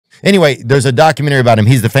Anyway, there's a documentary about him.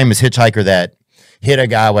 He's the famous hitchhiker that hit a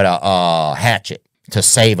guy with a hatchet to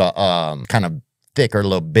save a kind of thicker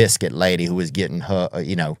little biscuit lady who was getting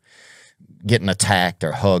getting attacked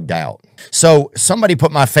or hugged out. So somebody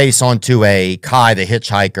put my face onto a Kai the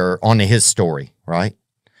hitchhiker onto his story, right?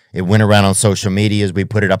 It went around on social media as we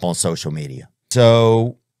put it up on social media.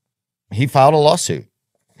 So he filed a lawsuit.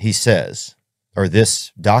 He says, or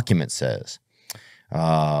this document says,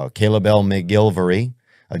 Caleb L. McGilvery,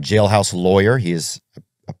 a jailhouse lawyer. He is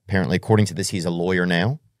apparently, according to this, he's a lawyer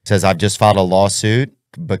now. Says, I've just filed a lawsuit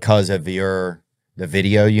because of the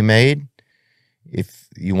video you made. If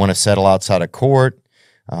you want to settle outside of court,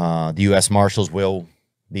 the U.S. Marshals will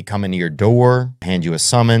be coming to your door, hand you a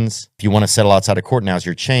summons. If you want to settle outside of court, now's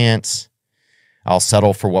your chance. I'll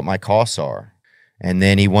settle for what my costs are. And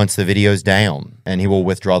then he wants the videos down, and he will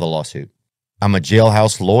withdraw the lawsuit. I'm a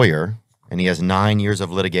jailhouse lawyer, and he has 9 years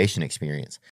of litigation experience.